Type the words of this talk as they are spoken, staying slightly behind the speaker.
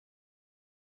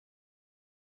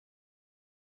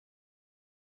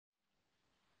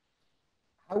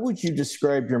How would you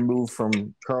describe your move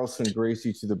from Carlson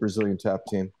Gracie to the Brazilian top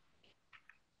team?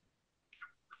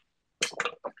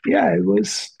 Yeah, it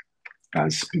was,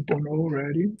 as people know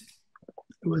already,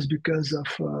 it was because of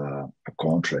a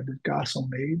contract that Carlson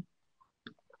made.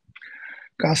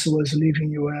 Carlson was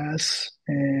leaving US,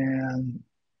 and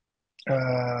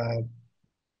uh,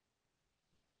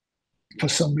 for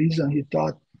some reason he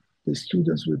thought the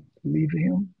students would leave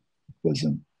him. It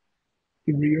wasn't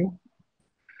real.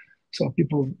 So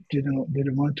people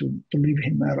didn't want to leave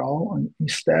him at all. And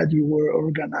instead, we were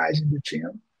organizing the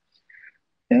team.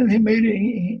 And he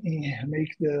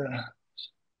make the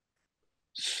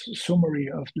summary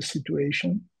of the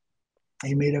situation.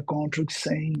 He made a contract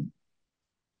saying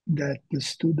that the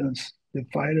students, the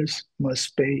fighters,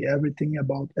 must pay everything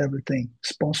about everything: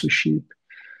 sponsorship,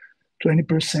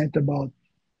 20% about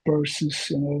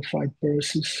purses, fight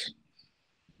purses,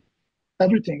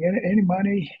 everything, any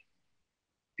money,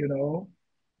 you know,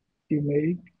 you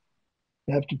make,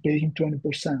 you have to pay him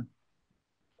 20%.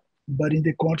 But in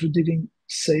the contract didn't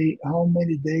say how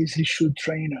many days he should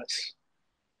train us.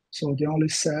 So they only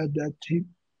said that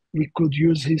we could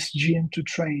use his gym to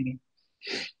train him.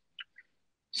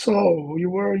 So we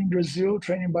were in Brazil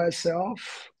training by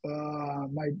myself.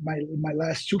 My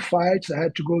last two fights, I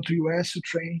had to go to US to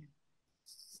train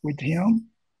with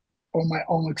him on my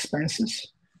own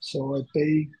expenses. So I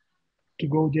paid to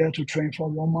go there to train for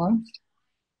 1 month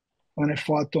when I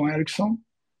fought Tom Erickson.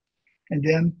 And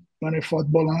then when I fought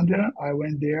Bolander, I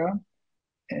went there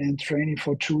and training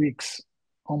for 2 weeks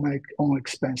on my own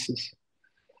expenses.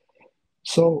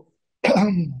 So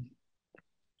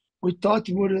we thought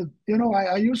it would have,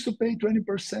 I used to pay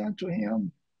 20% to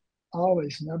him,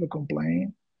 always, never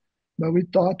complain. But we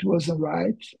thought it wasn't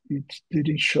right. It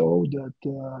didn't show that,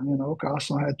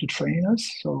 Carlson had to train us.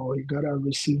 So he got to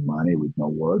receive money with no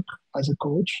work as a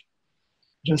coach,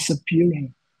 just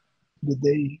appearing the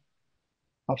day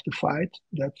of the fight.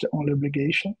 That's the only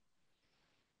obligation.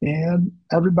 And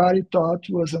everybody thought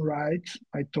it wasn't right.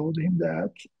 I told him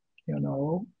that, and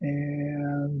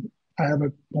I have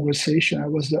a conversation. I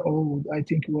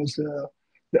think it was the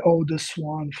oldest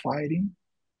one fighting.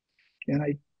 And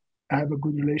I have a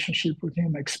good relationship with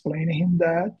him, explaining him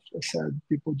that. I said,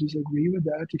 people disagree with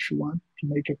that. If you want to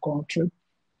make a contract,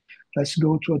 let's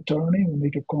go to attorney and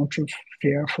make a contract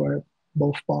fair for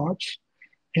both parts.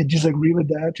 He disagreed with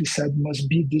that. He said, must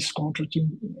be this contract,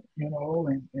 and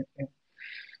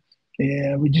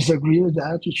we disagreed with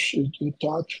that. We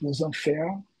thought it was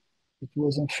unfair. It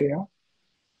was unfair.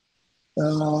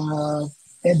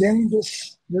 And then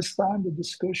this time, the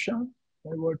discussion,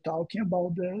 we were talking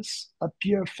about this, a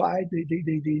peer fight. They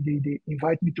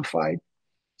invite me to fight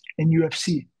in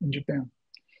UFC in Japan.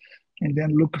 And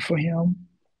then look for him.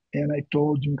 And I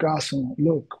told him, Carlson,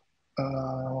 look,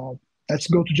 let's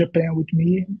go to Japan with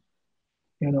me,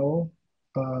 no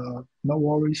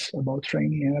worries about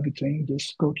training and everything.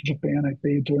 Just go to Japan, I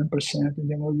pay you 20%, and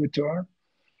then we'll return.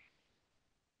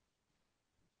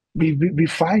 We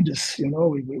find this,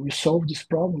 we solve this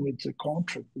problem with the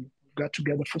contract. We got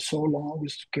together for so long,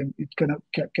 it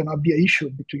cannot be an issue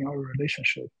between our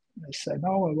relationship. And I said,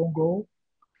 no, I won't go.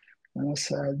 And I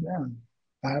said, man,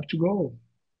 I have to go.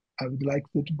 I would like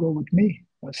you to go with me.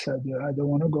 I said, I don't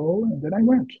want to go. And then I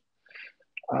went,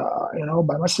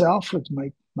 by myself with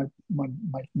my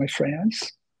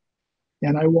friends.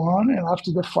 And I won. And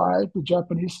after the fight, the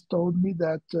Japanese told me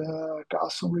that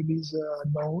Carlson released a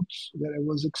note that I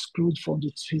was excluded from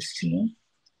his team.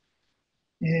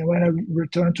 And when I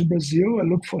returned to Brazil, I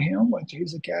looked for him, went to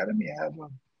his academy, I have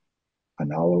an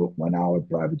 1 hour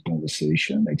private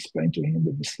conversation. I explained to him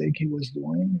the mistake he was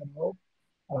doing.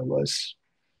 I was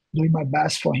doing my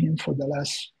best for him for the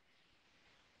last,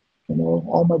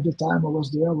 all of the time I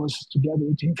was there, I was together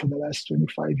with him for the last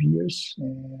 25 years.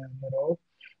 And,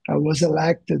 I was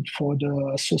elected for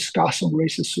the Carlson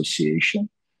Gracie Association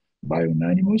by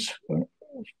unanimous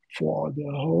for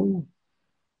the whole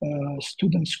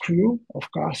students crew of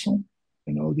Carlson.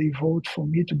 They vote for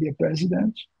me to be a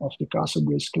president of the Carlson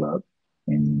Gracie Club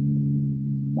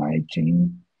in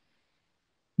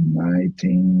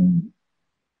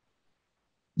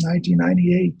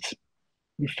 1998.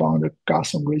 We found a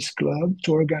Carlson Gracie Club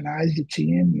to organize the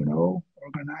team,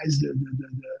 organize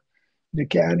the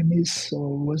academies. So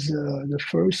it was the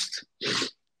first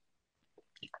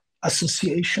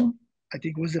association. I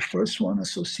think it was the first one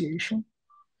association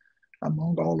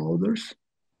among all others.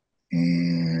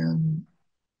 And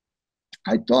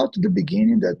I thought at the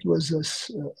beginning that was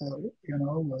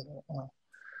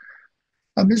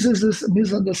a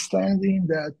misunderstanding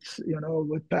that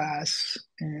would pass,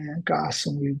 and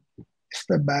Carlson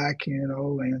step back, and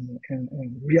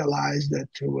realize that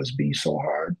it was being so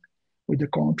hard with the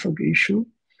contract issue,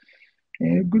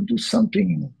 and you could do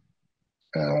something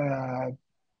uh,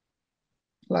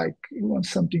 like you want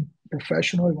something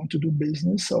professional, you want to do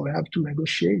business, so you have to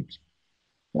negotiate,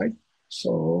 right?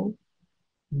 So,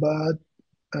 but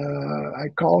I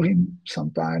call him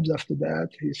sometimes after that.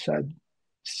 He said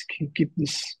he keep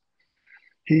this.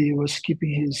 He was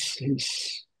keeping his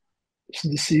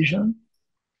decision,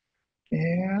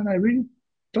 and I really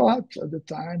thought at the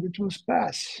time it was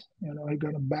past. He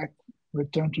gonna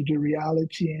return to the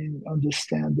reality and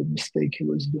understand the mistake he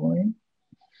was doing.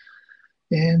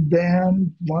 And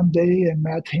then one day I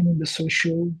met him in the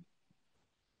social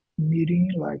meeting,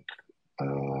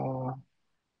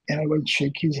 and I went to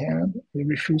shake his hand. He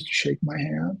refused to shake my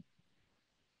hand.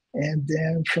 And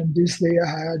then from this day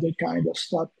ahead, I kind of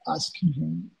stopped asking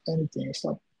him anything. I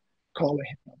stopped calling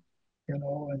him,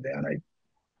 and then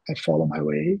I follow my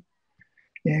way.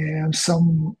 And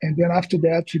then after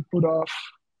that, he put off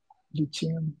the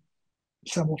team,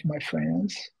 some of my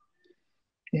friends.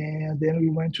 And then we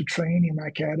went to train in my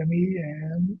academy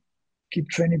and keep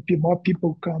training, more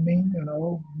people coming,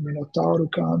 Minotauro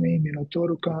coming,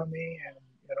 Minotauro coming, and,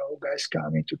 guys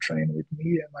coming to train with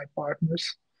me and my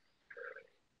partners.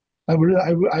 I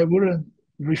wouldn't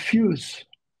refuse,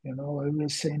 I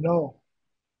would say no,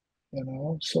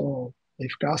 So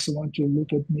if Carlson want to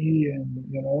look at me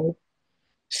and,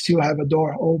 still have a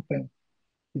door open,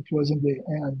 it wasn't the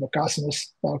end. But Carlson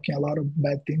was talking a lot of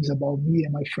bad things about me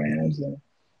and my friends,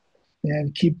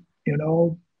 and keep,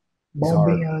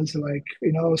 bombing us,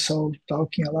 so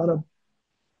talking a lot of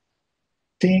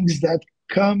things that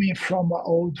coming from an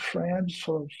old friend,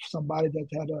 for somebody that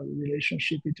had a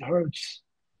relationship, it hurts.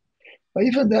 But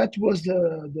even that was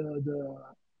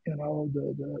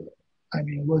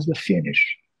was the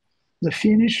finish. The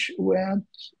finish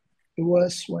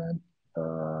was when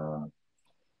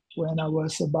I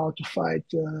was about to fight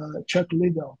Chuck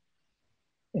Liddell.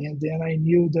 And then I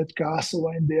knew that Carlson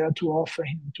went there to offer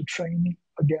him to train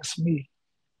against me.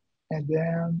 And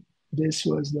then this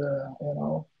was the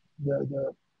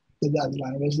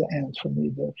deadline, was the end for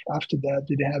me. After that,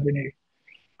 didn't have any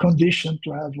condition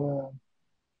to have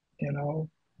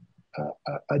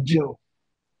a deal.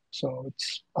 So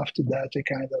it's after that I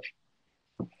kind of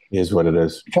is what it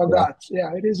is. Forgot.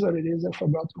 Yeah, it is what it is. I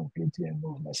forgot completely and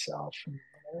moved myself.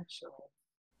 So.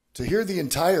 To hear the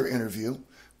entire interview,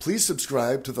 please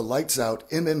subscribe to the Lights Out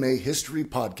MMA History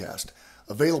Podcast,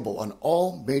 available on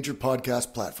all major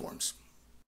podcast platforms.